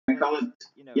salad,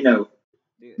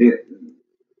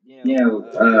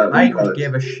 I don't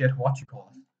give a shit what you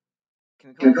call it.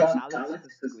 Can we call it salad?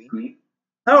 This is green.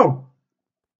 No!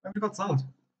 Why have you got salad?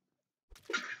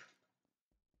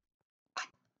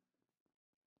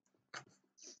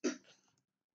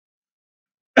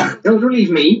 Don't leave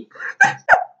me.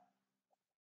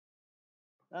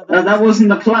 No, that wasn't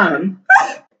the plan.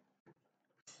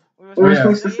 We were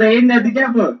supposed to stay in there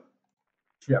together.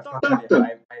 Yeah,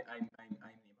 Doctor.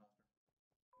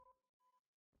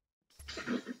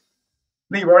 I'm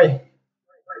Leroy.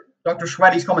 Dr.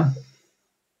 Sweaty's coming.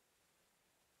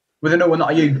 With a new one,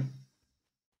 not a you.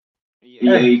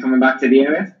 Yeah, are you coming back to the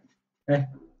area? Yeah.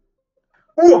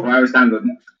 Oh! Why was Dan good?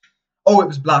 Oh, it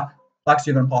was Black. Black's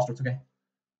the other imposter, it's okay.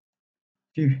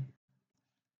 Phew.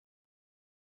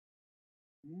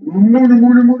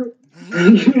 You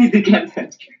need to get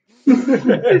that.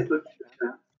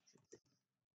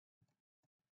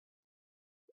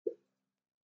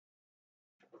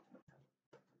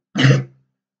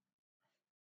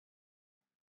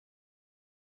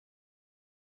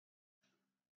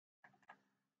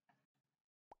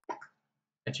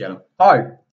 It's yellow.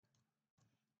 How?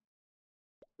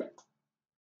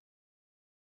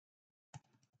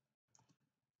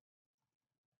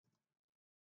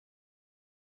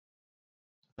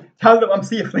 Tell them I'm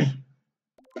safely.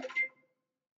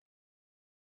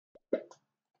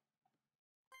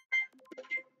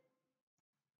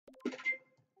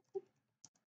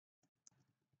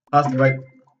 Pass the right.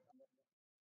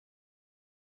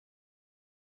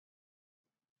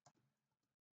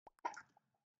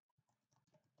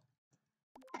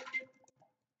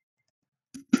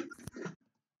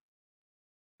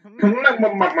 Woo!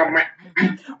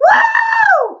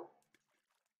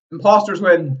 Imposters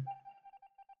win.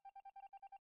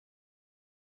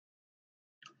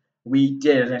 We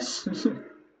did it.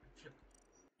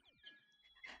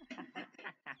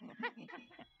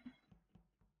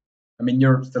 I mean,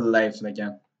 you're still alive, so they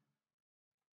can.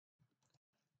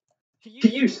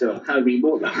 Can you still have me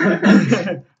more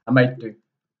that? I might do.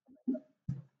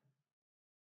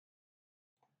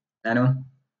 Anyone?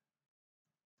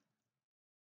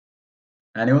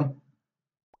 Anyone?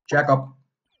 Check up.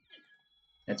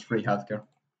 It's free healthcare.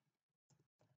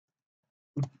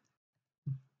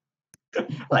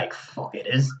 Like, fuck it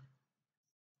is.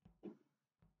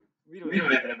 We don't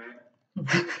have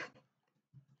it.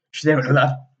 She's able to do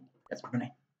that. That's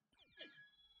funny.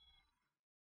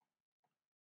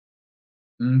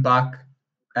 Back.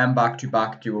 And back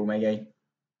to Omega.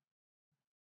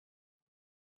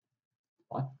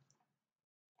 What?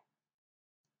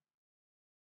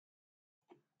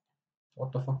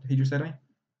 What the fuck did he just say to me?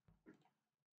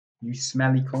 You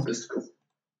smelly cunt. This is cool.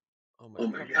 Oh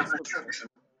my god.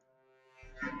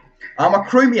 I'm a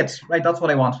crewmate. Right, that's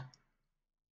what I want.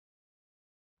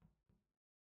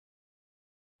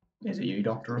 Is it you,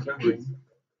 Doctor? No,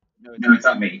 it's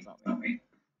not me. It's not me.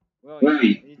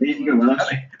 Wait, there you go. Well,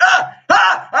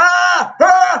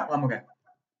 I'm okay.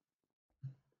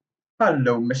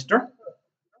 Hello, mister.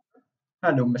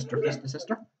 Hello, Mr. Fist the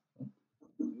Sister.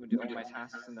 We do all my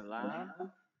tasks in the lab.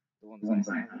 The ones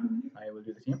I have. I will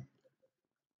do the same.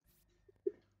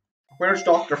 Where's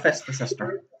Dr. Fist the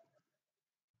Sister?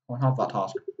 I won't have that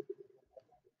task.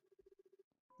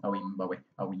 Awimbawe,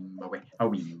 awimbawe, awimbawe,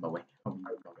 awimbawe,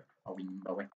 awimbawe,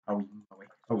 awimbawe, awimbawe.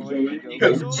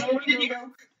 Where did you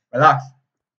go? Relax.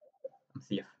 I'm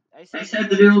safe. I said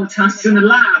to do all the tasks in the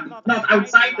lab, not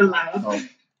outside the lab. Oh.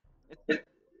 So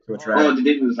it's red. Oh, the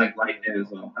dude was like right there as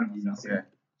well. How did you not see it? Okay,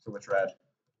 so it's red.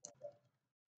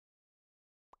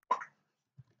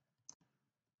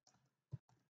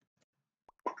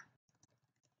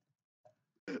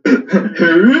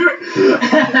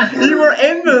 You were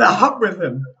in the lab with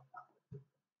him.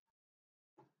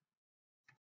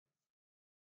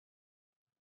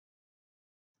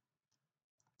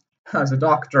 As a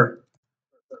doctor.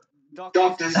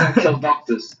 Doctors don't kill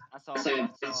doctors. That's all,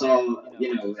 That's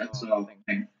all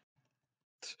thing.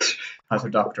 As a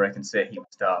doctor, I can say he was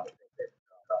stabbed.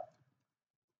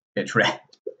 It's red.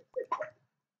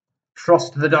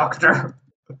 Trust the doctor.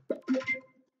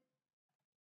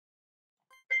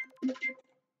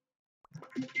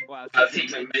 Well, I'll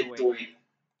take my med away.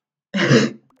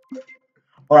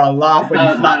 Or I'll laugh when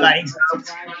you flatline. I'll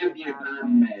scrap your bad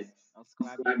meds. I'll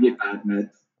scrap Your bad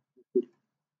meds.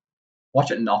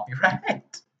 Watch it not be red.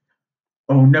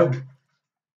 Oh no.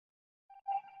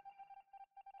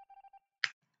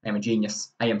 I am a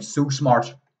genius. I am so smart.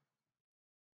 I'm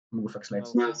gonna go fix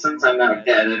lights. Well, since I'm not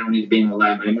dead, I don't need to be in the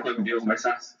lab anymore. I can do all my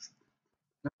tasks.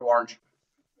 Orange.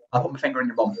 I'll put my finger in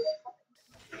your bum.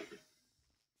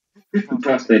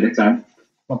 Prostate exam.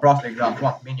 One prostate exam. Come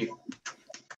on, me and you.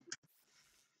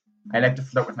 I like to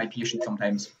flirt with my patient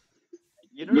sometimes.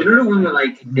 You know the one where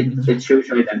like it shows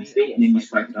your identity and then you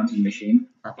swipe it onto the machine?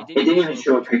 Uh-huh. It didn't even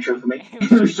show a picture for me.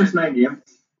 It was just my name.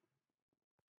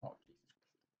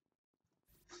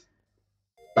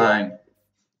 Bang.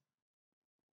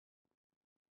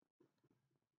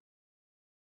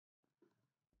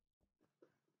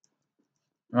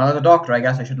 Well, as a doctor, I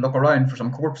guess I should look around for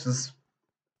some corpses.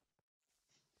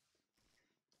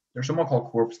 There's someone called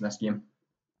Corpse in this game.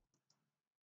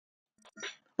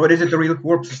 But is it the real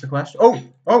corpse is the question? Oh,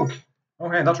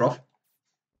 hey, that's rough.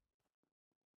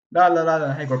 La la la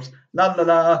la, hey Corpse. La la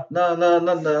la, la la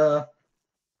la la.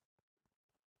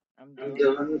 I'm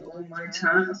doing all my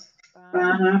tasks.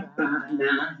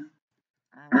 Ba-da-ba-da.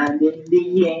 And in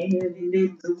the end,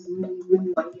 it's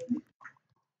all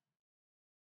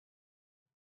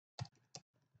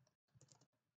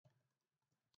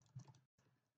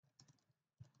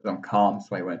I'm calm,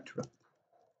 so I went to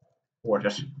report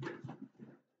it.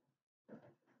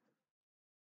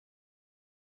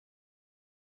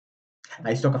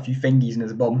 I stuck a few fingies in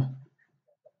his bum.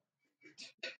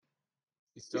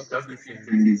 You stuck a few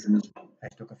things. I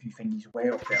stuck a few fingies way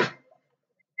up there.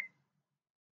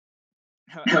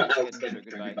 Alex getting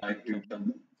triggered by who?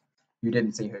 You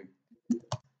didn't see who?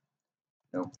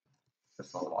 No.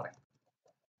 Just saw the body.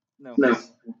 No. No.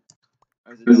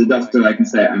 As a doctor, I can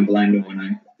say I'm blind in one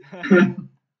eye.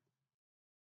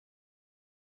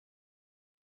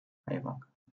 Hey, Monk.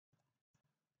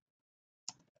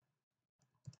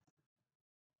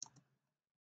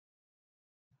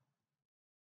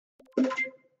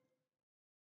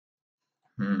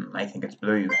 I think it's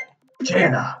blue.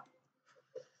 Jenna!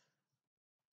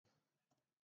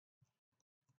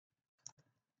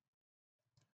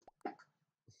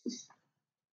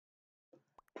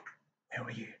 Where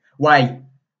were you? Why?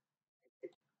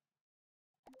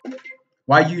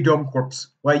 Why you dumb, Corpse?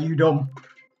 Why you dumb?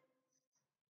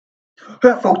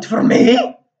 Vote for me!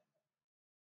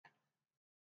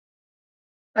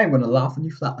 I'm gonna laugh when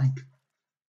you flatline.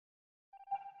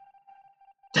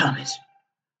 Damn it.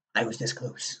 I was this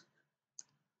close.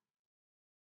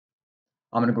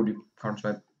 I'm gonna go do farm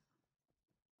swipe.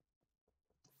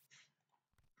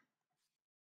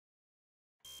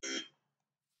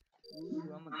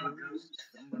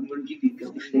 I'm gonna give you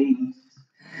ghost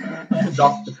face.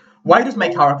 Doctor. Why does my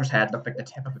character's head look like the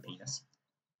tip of a penis?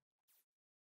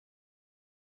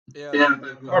 Yeah, Yeah,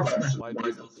 why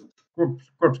does it?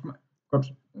 Corpse, come on.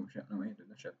 Corpse. Oh shit, no, I ain't doing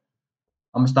that shit.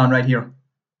 I'm gonna stand right here. I'm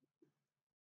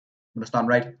gonna stand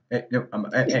right. Hey, no,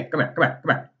 hey, come here.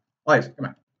 Guys, come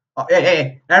here. Oh,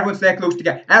 hey, everyone stay close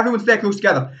together. Everyone stay close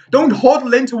together. Don't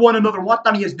huddle into one another. What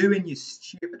are you doing, you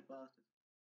stupid bastard?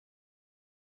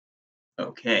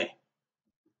 Okay.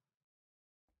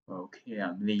 Okay,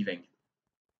 I'm leaving.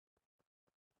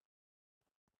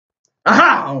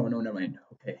 Aha! Oh, no, never mind.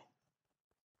 Okay.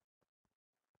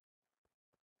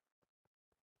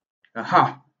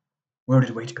 Aha! Where did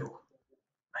the way to go?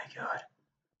 My god.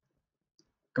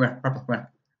 Come here, Purple, come here.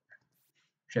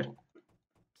 Shit.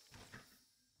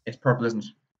 It's Purple, isn't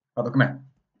it? Purple, come here.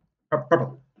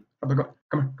 Purple, come here,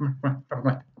 Purple, come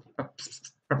here.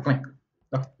 Purple, come here.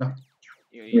 Look.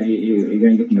 Yeah, you're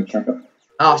going to get me a checkup.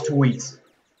 Ah, sweet.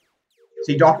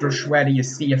 See, Dr. Shreddy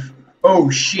is safe. Oh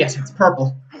shit, it's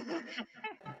Purple.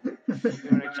 You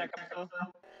wanna check up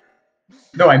though?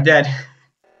 No, I'm dead.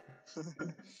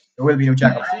 There will be no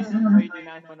checkup. Why do you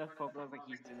not want to focus like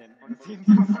he's doing it for the team?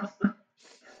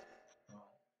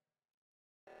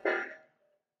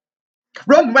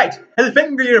 Run, wait! He'll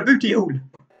finger your booty hole!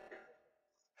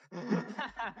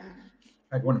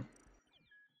 Right, one.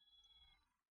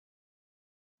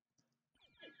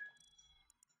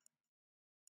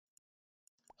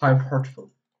 How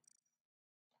hurtful.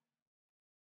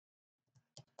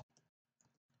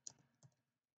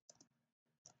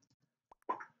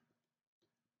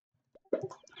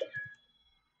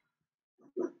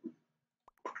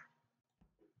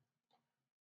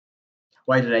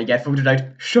 Why did I get voted out?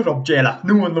 Shut up, jailer.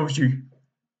 No one loves you.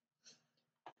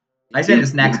 I say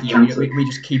this next game, we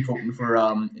just keep voting for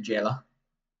jailer.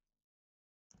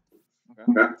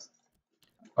 Okay.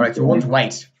 Alright, so one's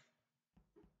white.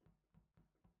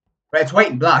 Right, it's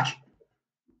white and black.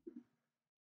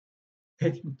 I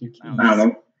don't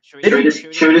know. Should we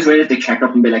just wait at the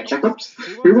checkup and be like, checkups?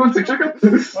 Who wants a checkup?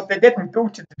 But they didn't go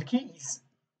to the keys.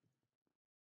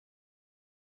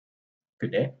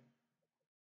 Good day.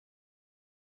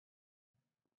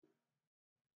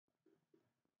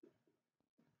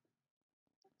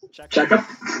 Checkup?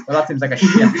 Well, that seems like a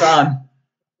shit plan.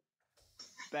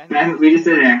 Ben, we just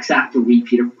did an exact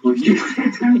repeat of what you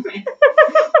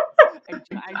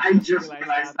I just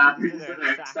realized that. We just did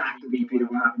an exact repeat of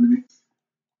what happened to me.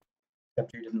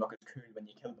 Except you didn't look as cool when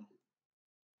you killed them.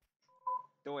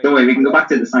 Don't worry, we can go back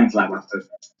to the science lab after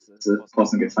the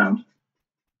person gets found.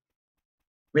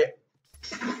 Wait.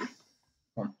 Come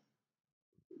on.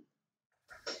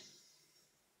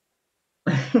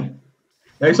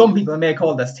 Now, some people may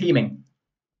call this teaming.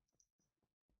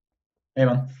 Hey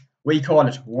man, we call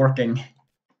it working.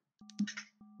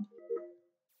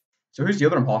 So who's the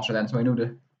other imposter then? So I know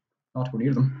not to go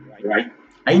near them. Right.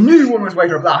 I knew one was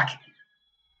white or black.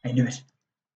 I knew it.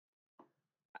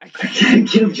 I can't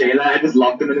kill Jayla, I just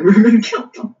locked him in a room and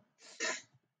killed him.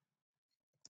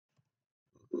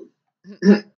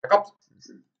 Back up.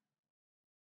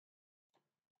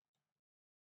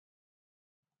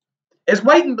 Is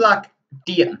white and black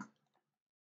dating?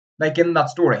 Like in that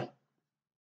story?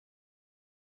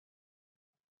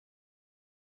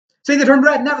 See, they turned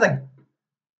red and everything.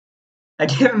 I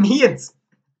gave him hints.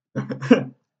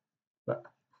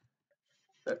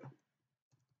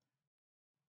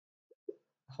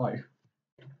 How?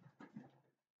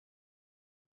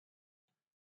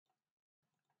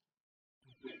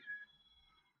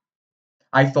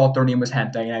 I thought their name was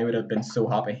Hentai and I would have been so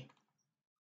happy.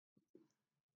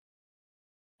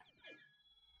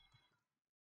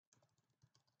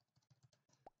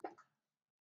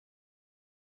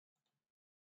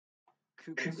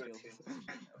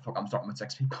 Fuck, I'm starting with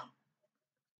 6 people.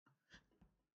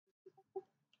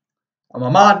 I'm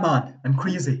a madman. I'm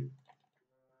crazy.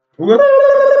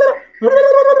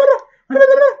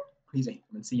 Crazy.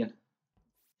 I'm insane.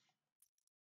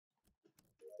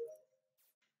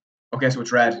 Okay, so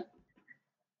it's red.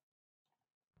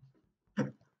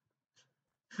 I'm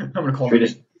gonna call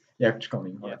it. Yeah, just call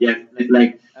me. Yeah,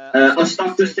 like, us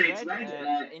doctors say it's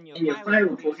red, in your file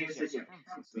report it says your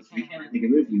pants, so we can't make a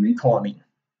move, you mean? Call me.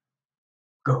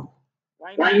 Go.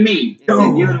 Why me?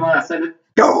 Go. You're the one that said it.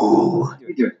 Go!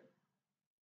 You do it.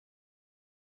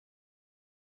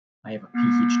 I have a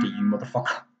PhD, you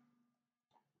motherfucker.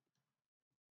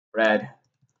 Red,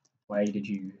 why did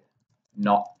you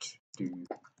not do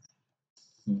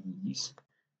keys?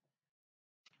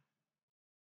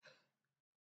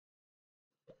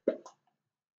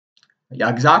 Yeah,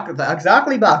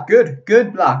 exactly, Black.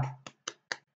 Good, Black.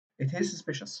 It is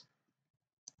suspicious.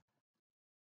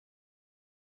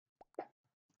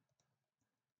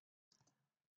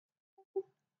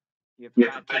 You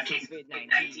have a bad case of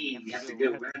COVID-19, we have to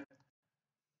go, right?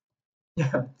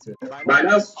 Yeah, that's it. Bye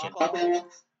now. Bye-bye.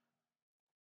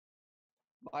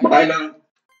 Bye now.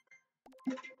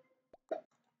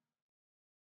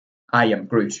 I am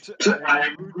Groot. I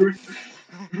am Groot.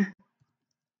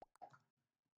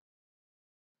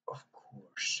 Of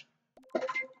course.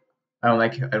 I don't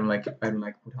like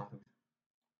potato.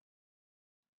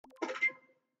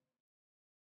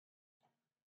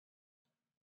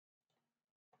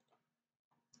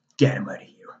 Get him out of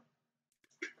here.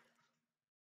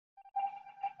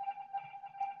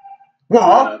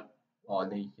 What? Oh,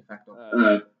 the effect of.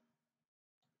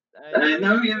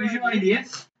 No, it was your idea.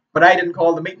 But I didn't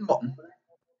call the meeting button.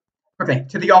 Okay,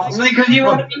 to the office. Because you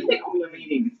Run. want to be call a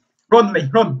meeting. Run, Lee,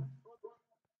 run.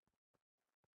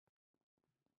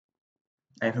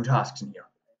 I have no tasks in here.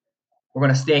 We're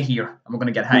gonna stay here and we're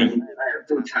gonna get high.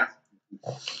 Don't chat.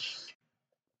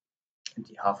 Do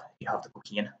you have the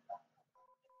cocaine?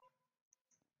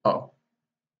 Oh.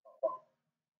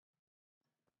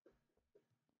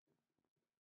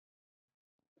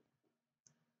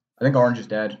 I think Orange is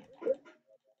dead.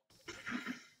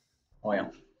 Oh yeah.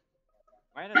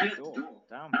 Right at the door.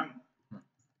 Damn.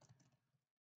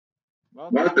 Well,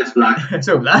 it's Black.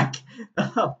 So Black.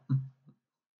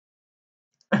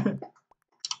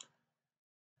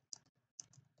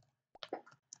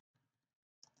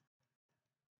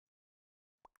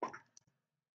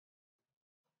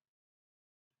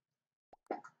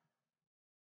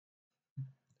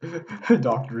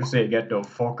 Doctors say get the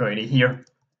fuck out of here.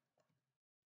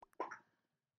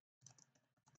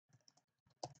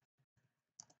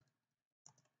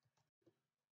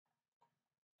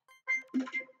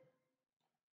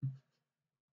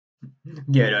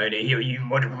 Get out of here, you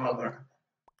motherfucker.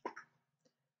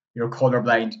 You're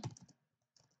colorblind.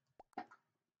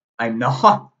 I'm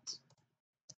not.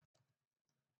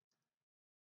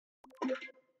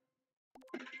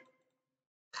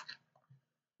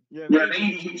 Yeah, Yeah,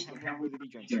 maybe maybe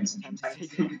Time to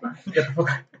take it. Get the fuck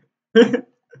out.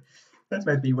 That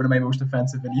might be one of my most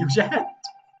offensive videos yet.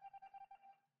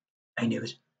 I knew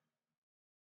it.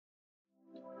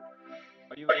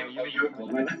 Are you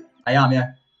recording? I am,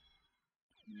 yeah.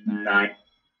 Nine.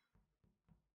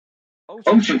 Oh,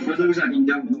 Oh, so for those that you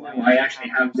don't know, I actually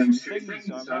have those two things,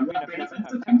 so I'm not being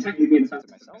offensive. I'm technically being offensive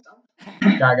to myself.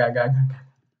 Gag.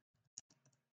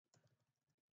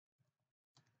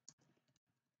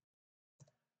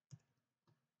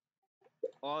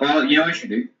 Well, you know what I should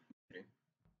do?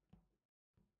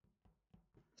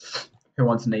 Who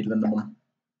wants a needle in the bum?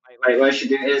 Right, what I should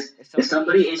do is, if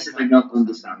somebody is just like not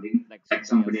understanding, like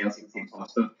somebody else is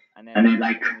imposter, and then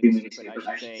like doing it stupid,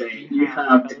 I should say, you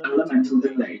have developmental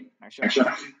delay.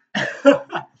 Actually,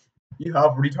 You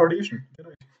have retardation. Get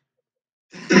out.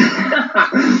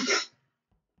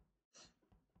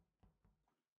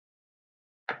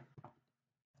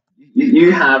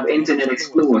 you have Internet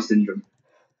Explorer syndrome.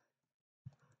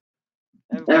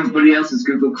 Everybody else is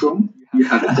Google Chrome. You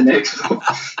have Internet Explorer.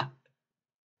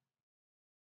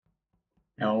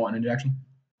 Anyone want an injection?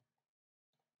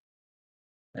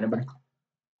 Anybody?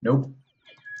 Nope.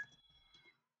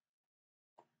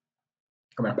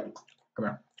 Come here. Come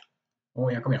here. Oh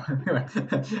yeah, come here. Come here.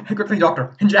 Quickly,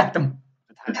 doctor, inject them.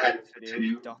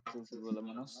 Doctors will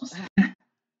among us.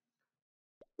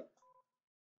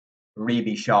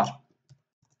 Rabies shot.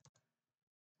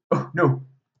 Oh no!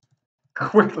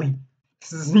 Quickly,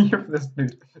 this is near for this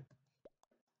dude.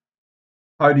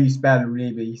 How do you spell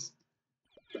rabies?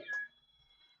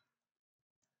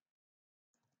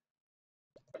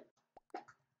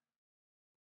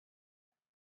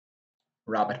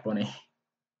 Rabbit bunny.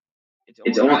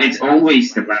 It's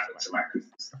always the rabbits and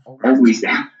raccoons. Always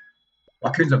there.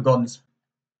 Raccoons have guns.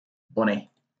 Bunny.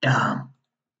 Damn.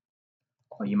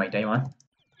 Oh, you might die, man.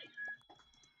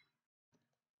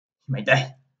 You might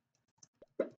die.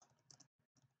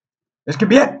 This could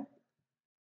be it.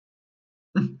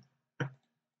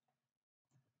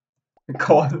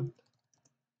 Call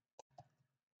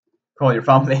your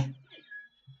family.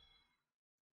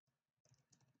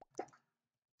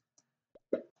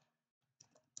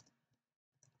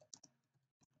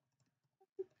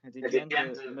 Did you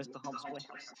enter Mr. Hobbs'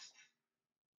 playhouse?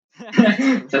 This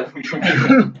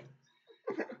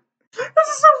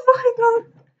is so funny, dog.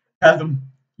 Tell them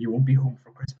you won't be home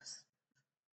for Christmas.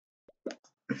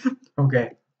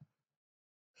 Okay.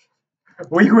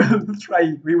 We will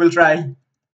try. We will try.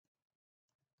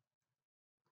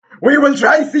 We will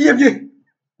try save you.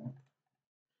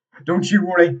 Don't you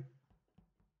worry.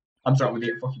 I'm starting with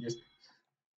the fuck you guys.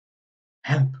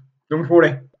 Help. Don't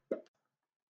worry.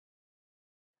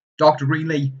 Dr.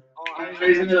 Greenlee.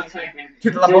 To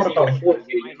the laboratory.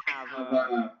 You might have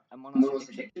a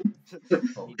monosodium. You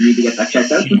need to get that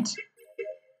checked out.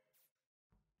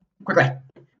 Quickly.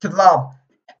 To the lab.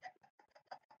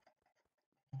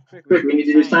 Quick, we need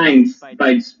to do science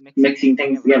by mixing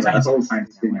things together. That's all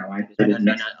science do now, right?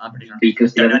 No, I'm pretty sure.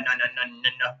 Because No.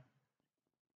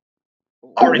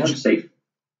 orange Orange. safe.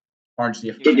 Orange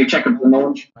safe. Get your checkup from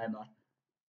orange. I am not.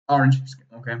 Orange.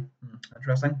 Okay.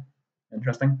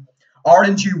 Interesting.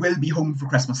 Orange, you will be home for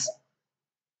Christmas.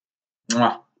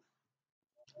 Mwah.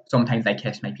 Sometimes I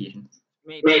kiss my patients.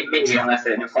 Maybe unless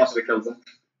an imposter kills them.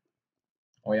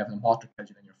 Oh, yeah, if an imposter kills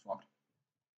you, then you're fucked.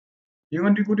 You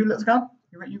want to go do a little scan?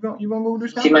 You want to go do a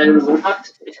scan? See my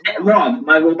robot? Rob,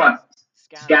 my robot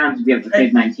scans to be able to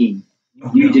fit 19.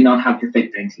 You do not have to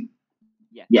fit 19.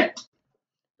 Yet.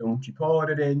 Don't you put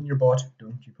it in your butt.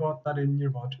 Don't you put that in your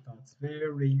butt. That's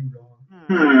very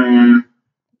wrong.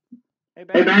 Hey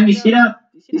Ben, you see that?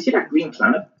 You see that green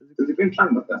planet? There's a green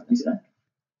planet up there. You see that?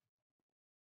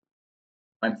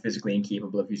 I'm physically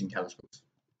incapable of using telescopes.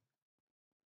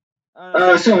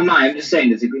 So am I. I'm just saying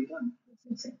there's a green planet.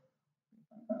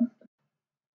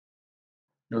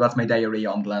 No, that's my diarrhea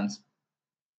on the lens.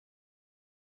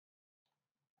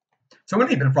 So many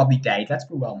people have probably died. Let's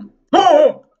go on.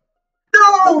 Oh!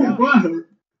 No!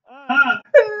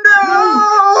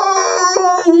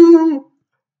 No!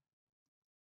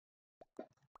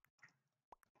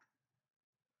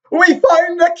 We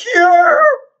found a cure!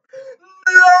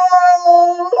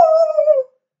 No!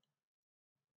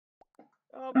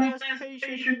 Oh, best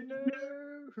patient, no!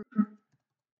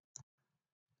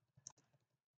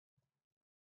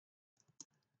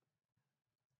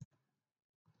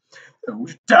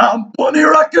 Those damn bunny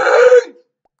raccoons!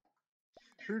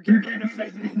 Who can get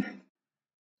affected?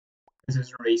 This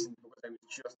is racing because I was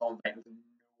just on vitals and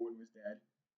no one was dead.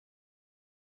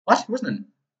 What? Wasn't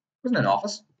an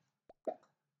office?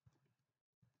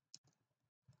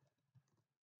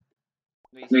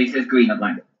 No, he says green, not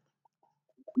blank.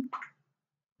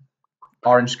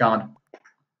 Orange scanned.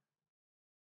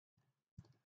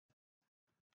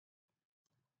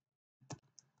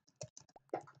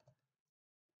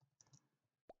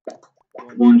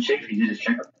 One check, you did his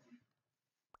checkup.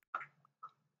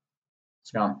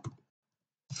 Scan.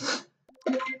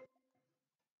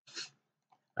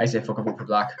 I say fuck, I vote for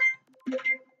black.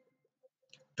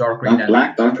 Dark green. Not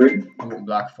black, dark green. I'm voting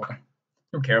black, fuck it.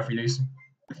 Don't care if we lose.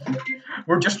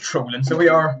 We're just trolling, so we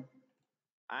are.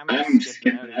 I'm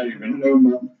skipping out of it. No,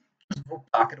 man. Just vote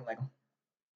black, I don't like him.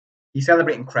 He's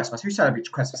celebrating Christmas. Who celebrates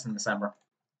Christmas in December?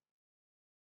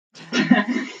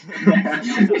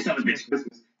 They celebrate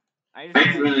Christmas. I I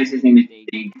just realized his name is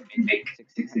Big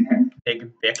 16.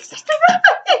 Big Vic.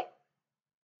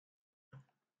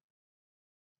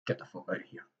 Get the fuck out of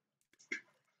here.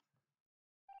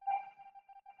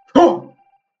 Oh!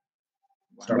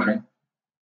 Start running.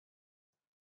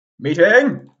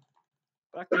 Meeting!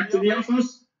 Back Back to the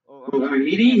office. Oh, Oh,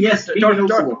 meeting? Yes, meeting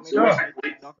also.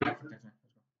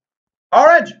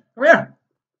 Orange! Come here!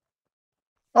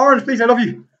 Orange, please, I love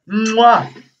you!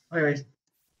 Mwah! Anyways.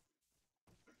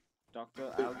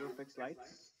 Doctor, I'll go fix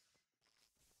lights.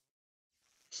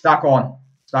 Stack on.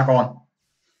 Stack on.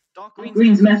 Doc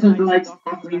Green's messing with the lights.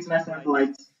 Doc Green's messing with the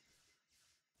lights.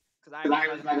 Because But I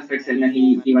was about to fix it, and then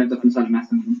he went up and started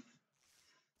messing with them.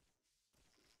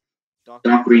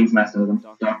 Doc Green's messing with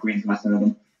them. Doc Green's messing with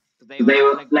them. So they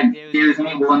were like, there was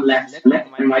only one left split,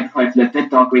 and right before I flipped it,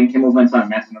 Doc Green came over and started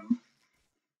messing with them.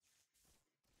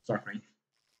 Dark green.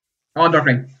 Come on, dark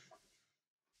green.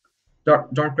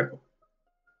 Dark green.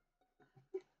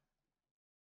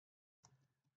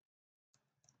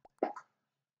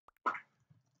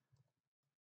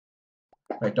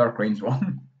 Right, dark green's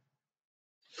one.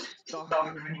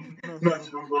 Doc Green.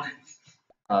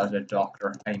 As a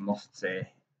doctor, I must say.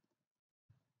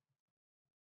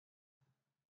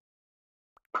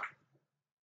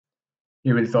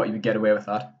 You really thought you would get away with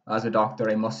that? As a doctor,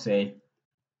 I must say.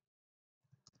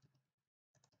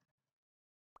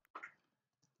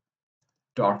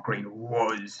 Dark green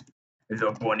was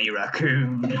the bunny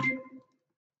raccoon.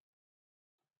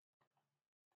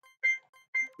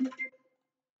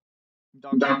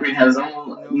 Doc Green has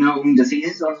all known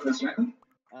diseases on this record.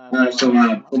 So,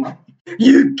 come on.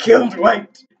 You killed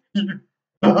White! You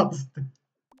bastard!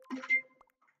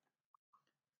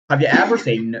 Have you ever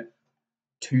seen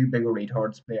two bigger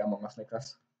retards play Among Us like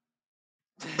this?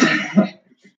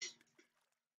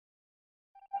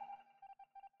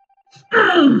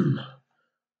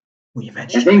 We I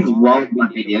eventually. think Walt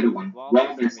might be the other one.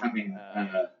 Walt is having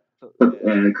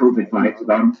COVID vibes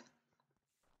about him.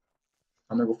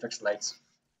 I'm gonna go fix the lights.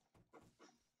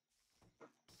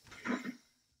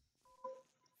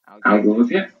 I'll go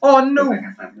with you. Oh no!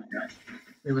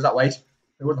 Wait, was that White?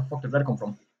 Wait, where the fuck did Red come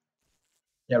from?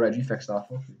 Yeah, Red, you fixed that.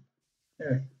 Fuck you.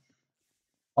 Yeah.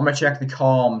 I'm gonna check the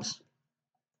comms.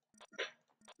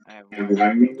 I have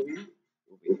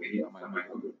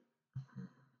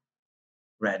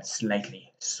Red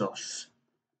slightly sus.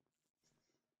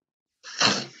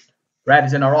 Red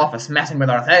is in our office messing with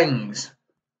our things.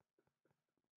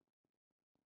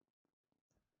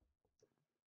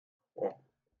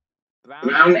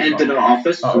 Brown entered our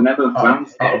office whenever Brown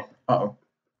said. Uh-oh.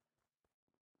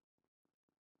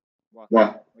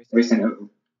 What? We're saying uh-oh.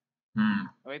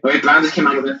 Wait, Brown just came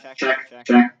out of it. Check.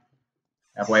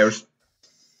 Have wires.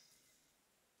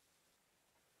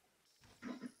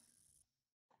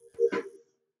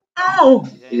 Oh!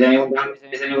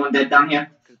 Is anyone dead down here?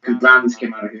 Because Brown just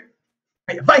came out of here.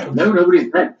 Wait, vitals! No,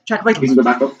 nobody's dead. Check We can vitals. go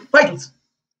back up. Vitals!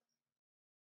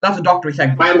 That's a doctory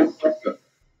thing. Vitals.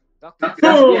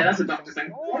 Yeah, that's a doctor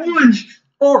thing. Orange!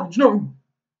 Orange, no!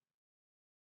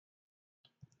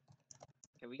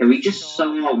 Yeah, we just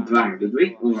saw Brown, did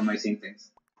we? Or am I seeing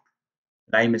things?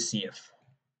 Lime is safe.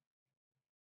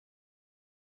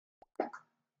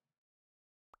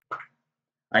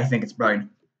 I think it's brown.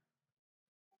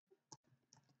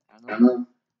 I don't know.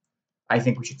 I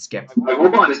think we should skip. My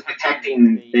robot is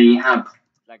detecting they have,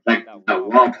 like, that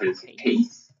Walker's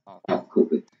case of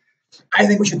COVID. I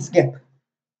think we should skip.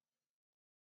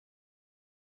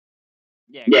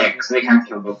 Yeah, because they can't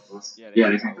kill both of us. Yeah,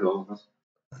 they can't kill all of us.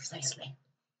 Precisely.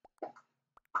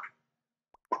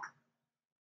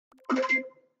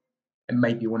 It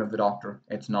might be one of the doctor.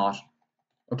 It's not.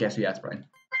 Okay, so yeah, it's brown.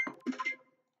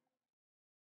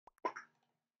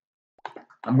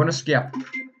 I'm gonna skip.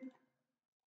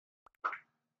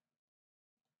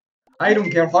 I don't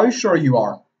care how sure you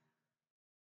are.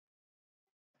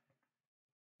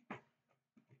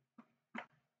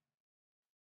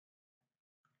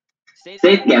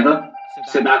 Stay together,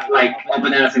 so that, like, up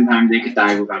and at the same time they could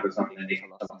die without or something, and they can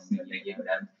tell us and they give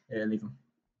them. Yeah, leave him.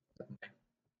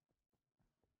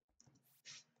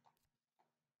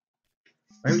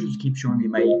 Why would you keep showing me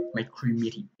my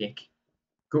crewmatey dick?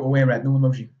 Go away, Red. No one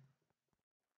loves you.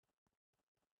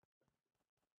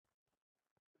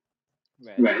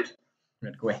 Red.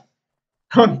 Red, go away.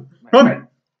 Run! Run! Run!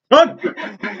 Run!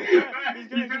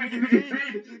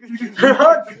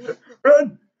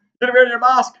 Run! Get away with your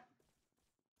mask!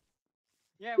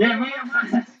 Yeah,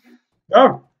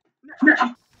 No!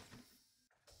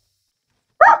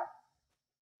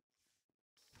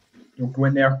 Don't go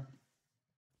in there.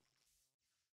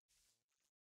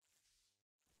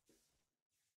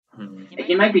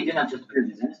 might be doing that just because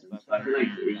he's innocent. So I feel like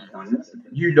he's not innocent.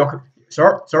 You look,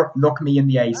 sir, look me in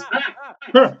the eyes.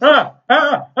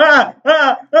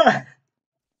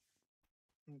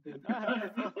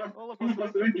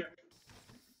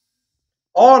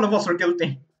 All of us are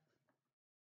guilty.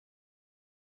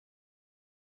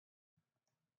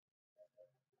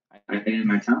 I failed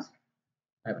my task.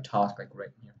 I have a task like right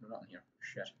in here. No, not in here.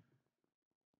 Shit.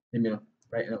 Leave me alone.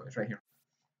 Right, no, it's right here.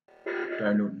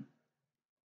 Downloading.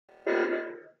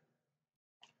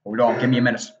 Hold on, give me a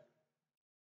minute.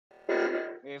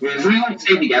 If If we want to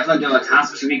save together and do a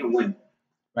task so we can win.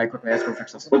 Right, quickly, let's go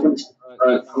fix this. Open this.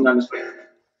 Come down this way.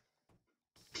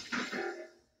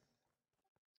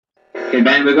 Okay,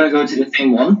 Ben, we're gonna go to the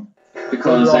thing one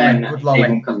because Good long way.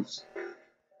 everyone comes.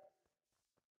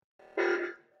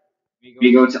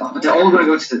 We go to. Oh, they're all gonna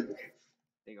go to the.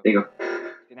 There you go.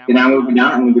 Okay, now we'll go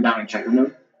down. I'm gonna go down and check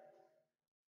them.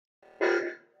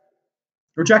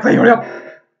 Go check, hurry up.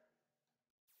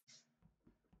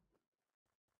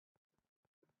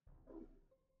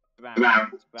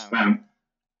 Bam. Bam.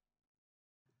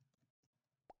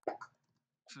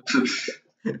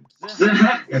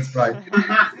 It's right.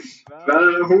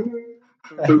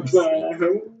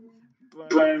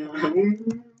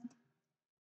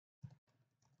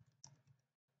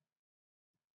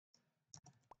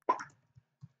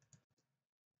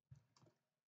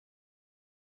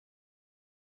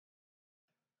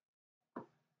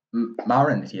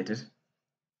 Mara initiated.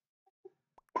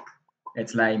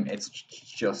 It's lame. It's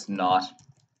just not.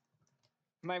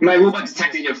 My robot's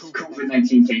detecting your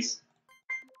COVID-19 case.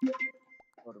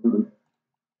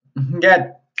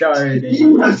 Get dirty.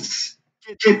 Yes!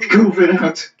 Get COVID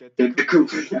out! Get the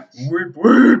COVID out! Whoop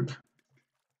whoop.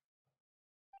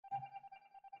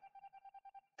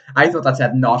 I thought that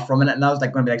said not for a minute, and I was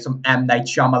like going to be like some M. Night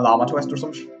Shyamalan twist or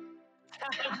some shit.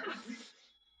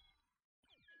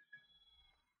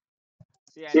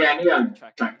 See, I knew I'd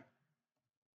check.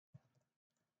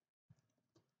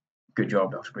 Good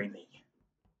job, Dr. Greenlee.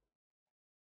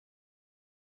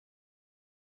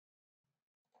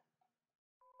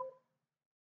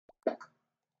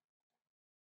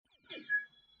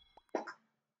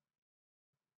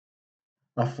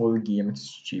 A full game, it's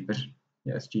stupid.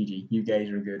 Yes, GG. You guys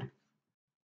are good.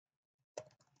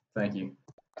 Thank you.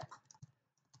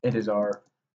 It is our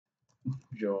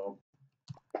job.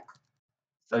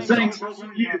 Thanks for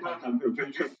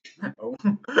Oh.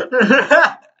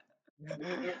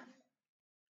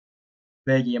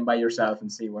 Play a game by yourself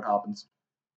and see what happens.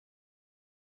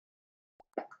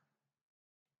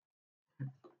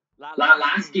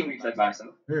 Last game we played by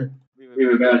ourselves. Yeah. We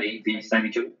were barely the same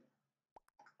each other.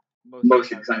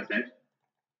 Mostly because I was dead.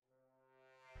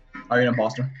 Are you an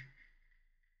imposter?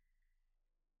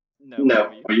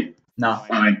 No, are you? Nah.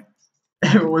 Fine.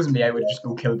 If it wasn't me, I would just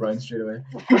go kill Brian straight away.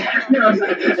 No, I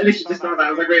literally just thought that. I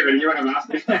was like, wait a minute, you want to ask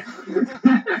me?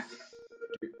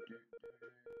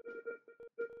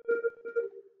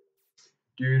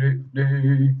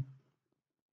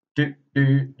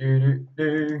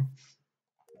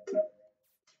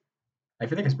 I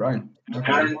feel like it's Brian.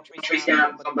 Okay. Watch me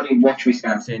scan. Somebody watch me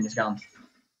scan. I'm seeing you scan.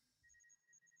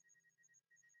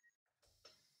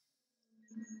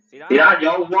 See that?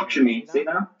 You're watching me. See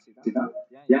that? See that?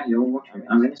 Yeah, you're watching me.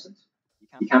 I'm innocent.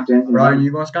 You can't do anything. Brian,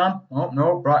 you gonna scan? Oh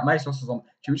no, Brian, my source is on.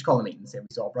 Should we just call the meeting and say we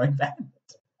saw Brian then?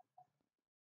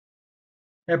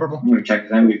 Hey, Purple. I'm gonna check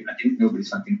this out. I think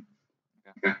nobody's hunting.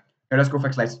 Okay. Here, let's go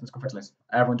fix lights. Let's go fix lights.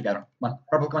 Everyone together. Come on,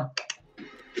 Purple, come on.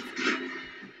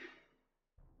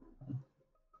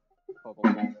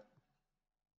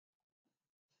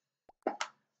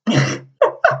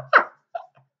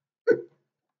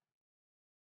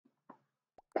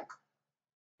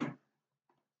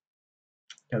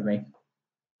 Kill me.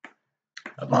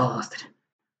 A bastard.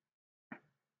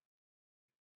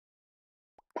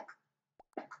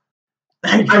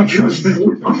 I chose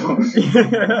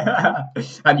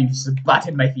And you spat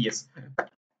in my face.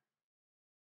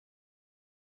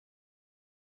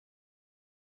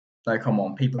 Like, come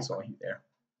on, people saw you there.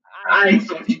 I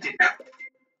thought you did that.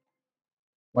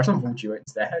 Why don't vote you out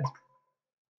instead?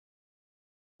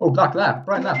 Oh, Black left.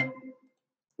 Brian left.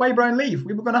 Why Brian leave?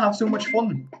 We were gonna have so much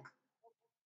fun.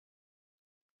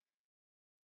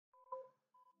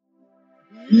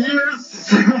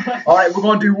 Yes! Alright, we're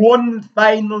gonna do one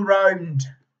final round.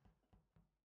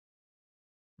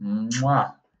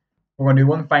 Mwah. We're gonna do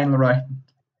one final round.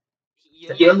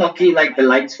 You're lucky, like, the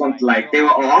lights weren't, like, they were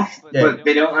off, Yeah. but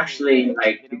they don't actually,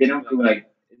 like, they don't go, like,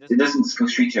 it doesn't go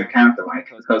straight to your character, like,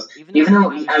 because even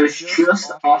though I was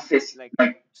just off this,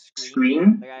 like,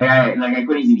 screen, I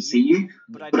couldn't even see you,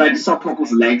 but I just saw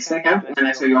Purple's legs stick out, and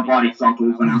I saw your body float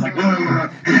over, and I was like,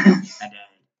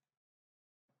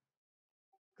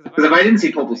 Because if I didn't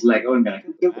see Popple's leg, I would have been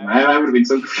like, killed them. I would have been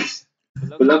so confused.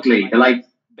 But luckily, they like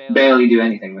barely do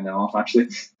anything when they're off, actually.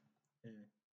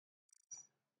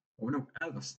 Oh no,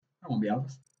 Elvis. I want to be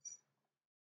Elvis.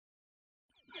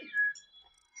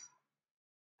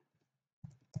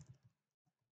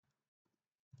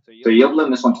 So you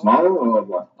uploading this one tomorrow, or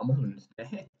what? I'm uploading this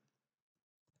today.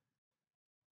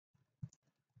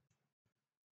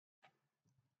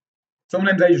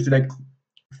 Sometimes I just do like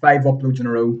 5 uploads in a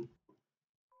row.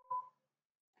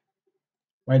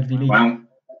 Why did he leave? Wow.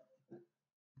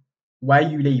 Why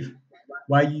you leave?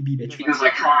 Why you be bitch? Because I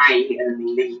cry and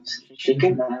leaves. Shake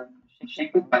it down.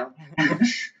 Shake it down.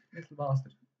 Little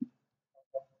bastard.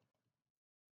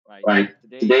 Right.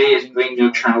 Today is Bring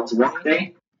Your Child to Work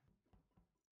Day.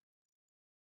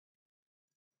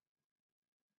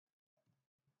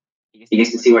 He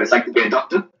gets to see what it's like to be a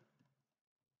doctor.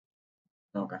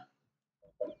 Okay.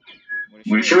 I'm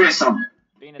going to show you some.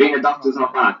 Being a doctor is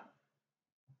not bad.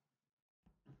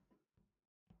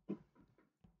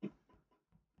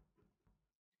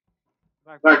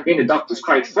 Like, being a doctor is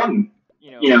quite fun.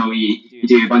 You know, you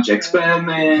do a bunch of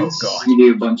experiments, Oh, God. you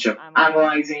do a bunch of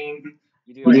analyzing,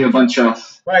 you do a bunch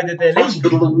of Why did they leave?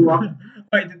 hospital work.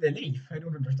 Why did they leave? I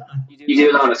don't understand. You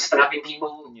do a lot of stabbing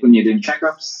people when you're doing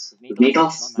checkups with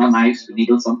needles, not knives, with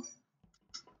needles on.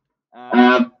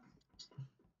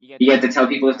 You get to tell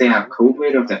people if they have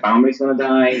COVID or if their family's gonna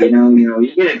die. You know,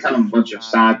 you get to tell them a bunch of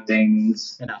sad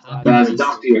things. And But as a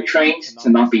doctor, you're trained to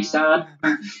not be sad.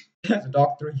 as a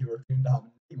doctor, you were trained to have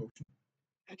emotion.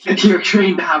 You're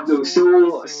trained to have no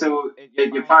soul, so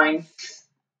you're fine.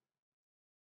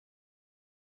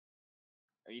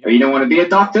 Or you don't want to be a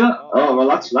doctor? Oh, well,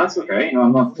 that's okay. You know,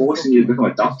 I'm not forcing you to become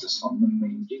a doctor, son. I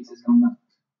mean, Jesus, come on.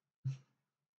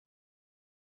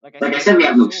 Like I said, we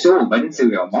have no soul, but I didn't say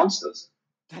we are monsters.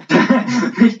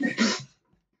 Unless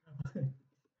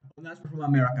we're from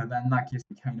America, then in that case,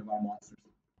 we kind of are monsters.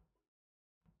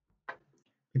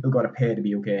 People gotta pay to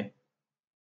be okay.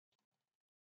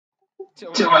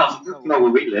 Well, not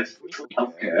where we live.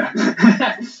 Healthcare.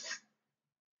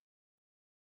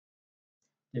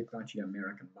 You crunchy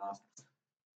American bastards.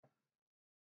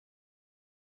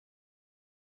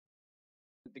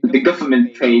 The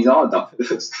government pays our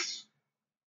doctors.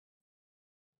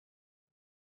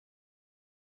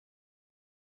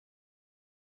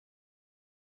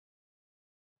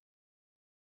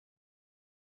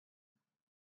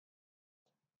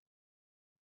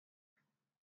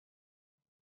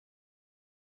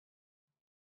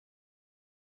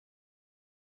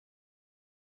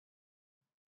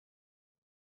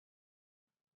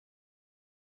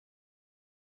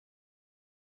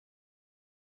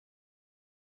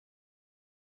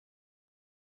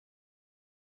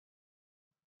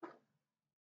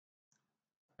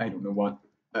 I don't know what.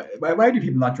 Why do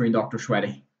people not join Dr.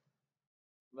 Sweaty?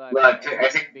 Well, I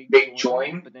think they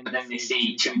join, but then they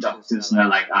see 2 doctors and they're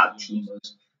like,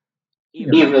 teamers.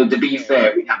 Even though, to be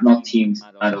fair, we have not teamed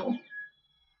at all.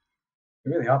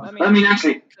 They really haven't. I mean,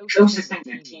 actually, closest thing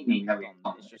to teaming that we've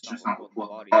done, it's just not with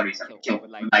what bodies that we kill.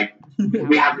 Like,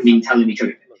 we haven't been telling each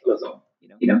other to kill us all,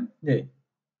 you know? Yeah.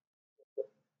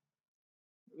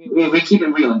 We keep it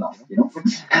real enough, you know?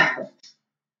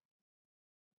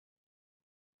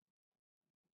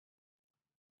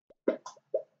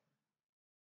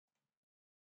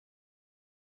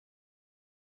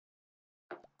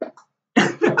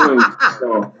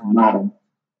 Oh, madam.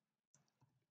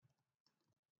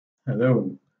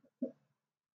 Hello.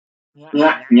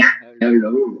 Yeah,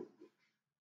 hello.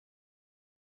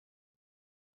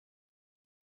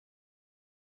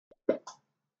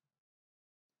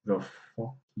 The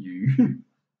fuck you.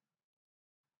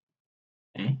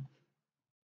 Eh?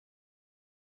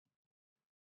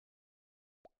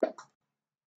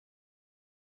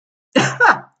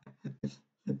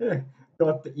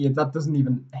 God, yeah, that doesn't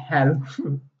even help.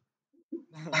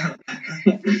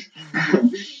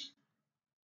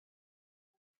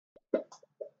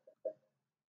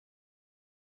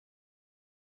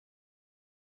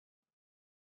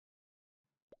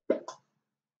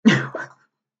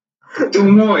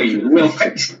 Don't worry, we'll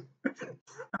fix it.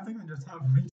 I think I just have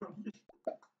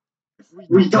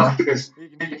We doctors, we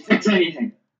can fix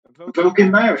anything. A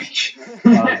broken marriage.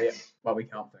 yeah. Well, we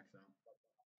can't fix that.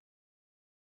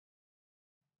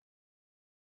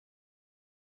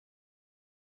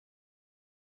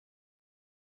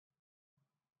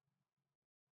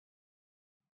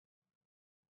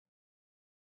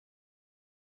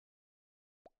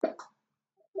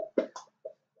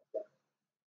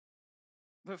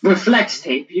 With flex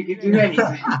tape, you can do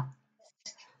anything.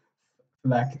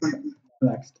 Flex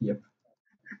tape.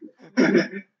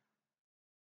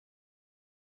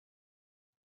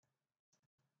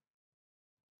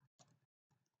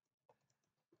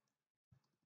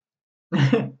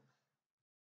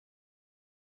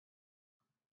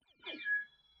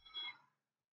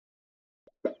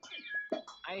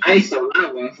 I saw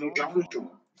that one from Johnson.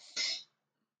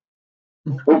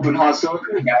 Open heart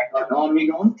surgery, guy got on me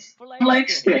going. Leg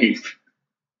escape.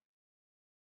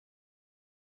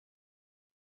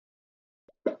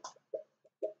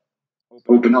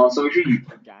 Open heart surgery,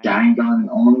 guy got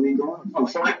on me going. Oh,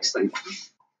 leg escape.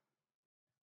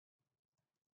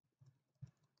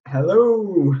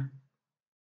 Hello.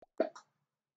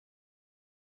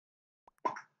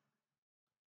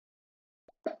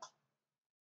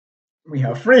 We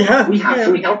have free health. We have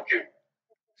free healthcare.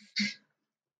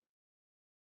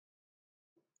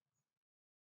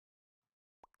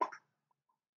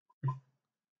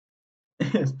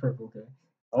 It's purple, okay.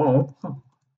 Oh.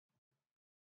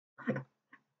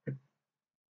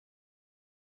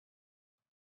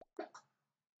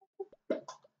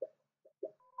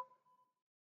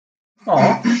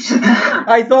 Oh.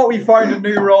 I thought we found a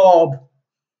new Rob.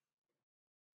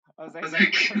 I was I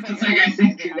like,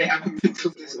 think they have a bit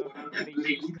of this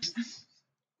leaves.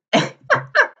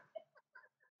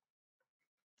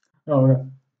 Oh, okay.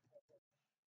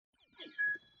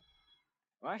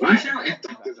 Why should I have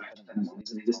doctors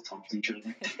actually? They just talk to each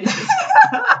other.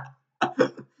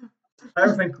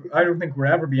 I don't think we're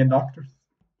ever being doctors.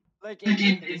 Like In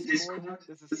in Discord, Discord,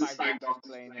 this this is is 5 5 doctors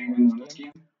doctors playing playing in in one one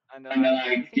game. game. And And they're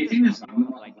like, do you think there's someone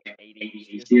with like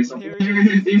ADHD or something? Here, Do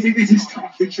you think they just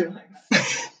talk to each other?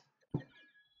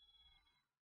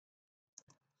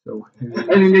 So And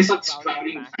then they start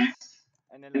sprouting fast.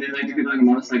 and And then like you could like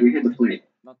mouse like we hit the plate,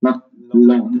 not low.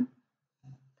 loan.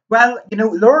 well, you know,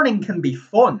 learning can be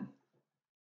fun.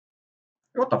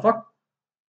 What the fuck?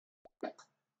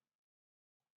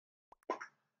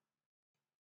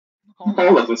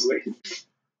 All of us wait.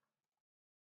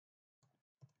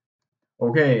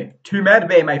 Okay, to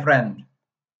medbay, my friend.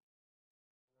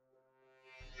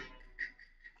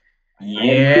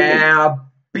 Yeah,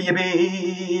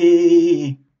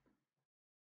 baby.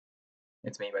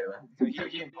 It's me, by the way. So you're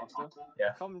the imposter.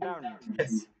 Yeah. Come down.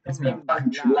 It's me. Come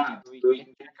down. Lab. So we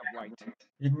can check up right.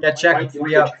 You can get checked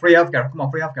free healthcare. Come on,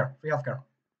 free healthcare.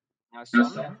 Now,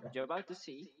 son, what you're about to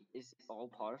see is all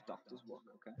part of doctor's work.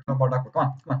 Okay. Come on.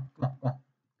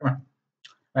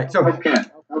 Right, so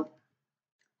Healthcare.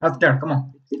 healthcare. Come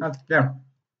on, healthcare.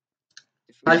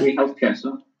 Free healthcare,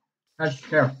 so.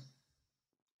 Healthcare.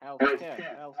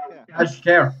 Healthcare.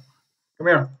 Healthcare. Come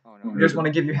here. Oh I no. just want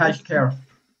to give you healthcare.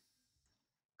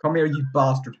 Come here, you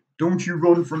bastard. Don't you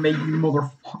run from me, you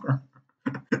motherfucker.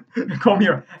 Come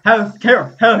here.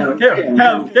 Healthcare. Come here,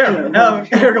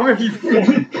 you fool.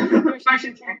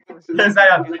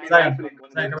 Zion, come here.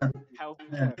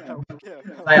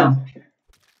 Zion.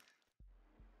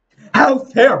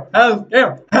 Healthcare.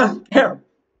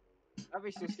 That'd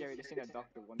be so scary to see a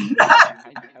doctor one day.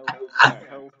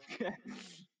 Healthcare.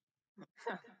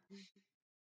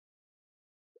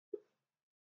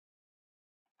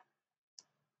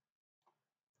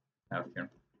 Healthcare.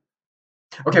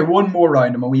 Okay, one more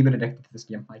round. I'm a wee bit addicted to this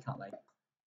game. I can't lie.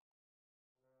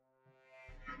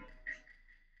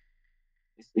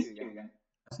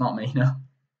 That's not me, no.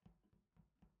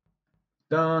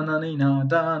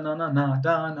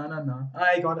 Da-na-na-na.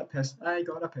 I gotta piss. I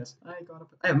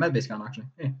have a med-based gun, actually.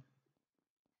 Hey.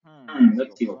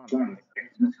 Let's see what's wrong.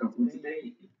 Let's go for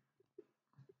today.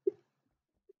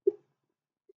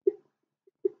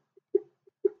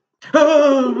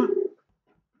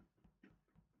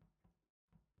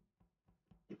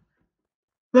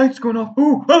 Lights going off.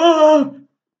 Ooh! Ah!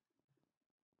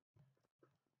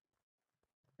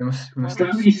 We must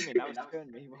That was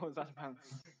scaring me. What was that about?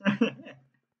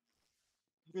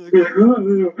 Leaving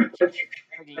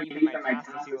my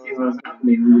class to see what was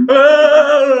happening.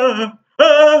 Ah!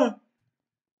 Ah!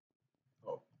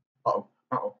 Uh-oh.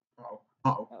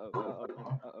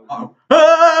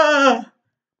 Ah!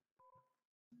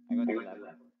 I got the level.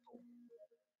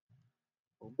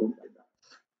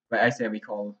 Right, I say we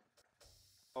call.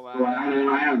 Oh, Well,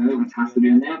 I don't know what has to be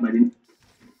in there, but I didn't.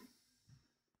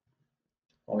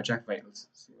 Oh, we check vitals.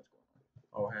 See what's going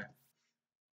on. Oh,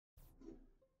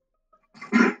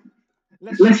 hey.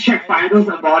 Let's check vitals.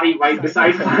 A body right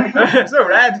beside mine. So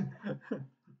red.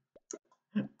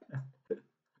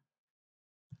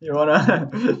 You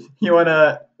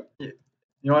wanna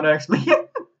explain?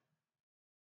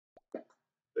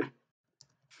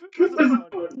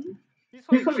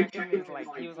 He's probably checking me like,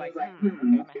 he was like, okay,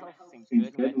 my health seems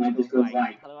good, and then just goes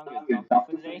like, hello, I'm your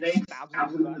doctor for today,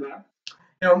 stabs him in the back.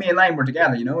 You know, me and Lime were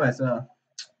together, you know, as kind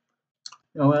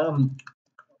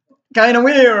of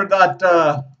weird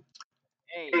that,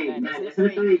 Hey, man, isn't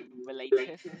it very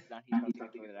relative that he's about to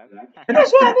figure it out? it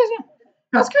is, yeah.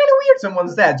 That's kind of weird. Someone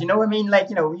said, you know, I mean, like,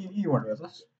 you know, you weren't with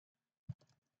us.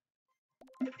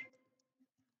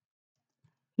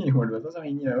 You weren't with us. I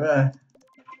mean, you know,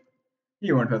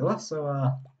 you weren't with us,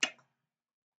 so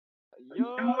sing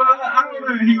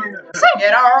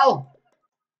it, Earl.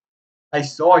 I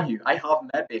saw you. I have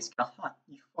medbase.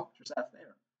 You fucked yourself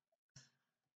there.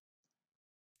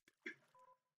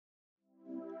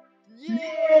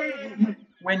 Yay!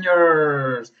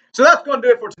 Winners. So that's going to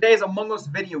do it for today's Among Us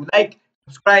video. Like,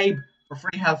 subscribe for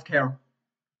free healthcare.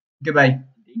 Goodbye.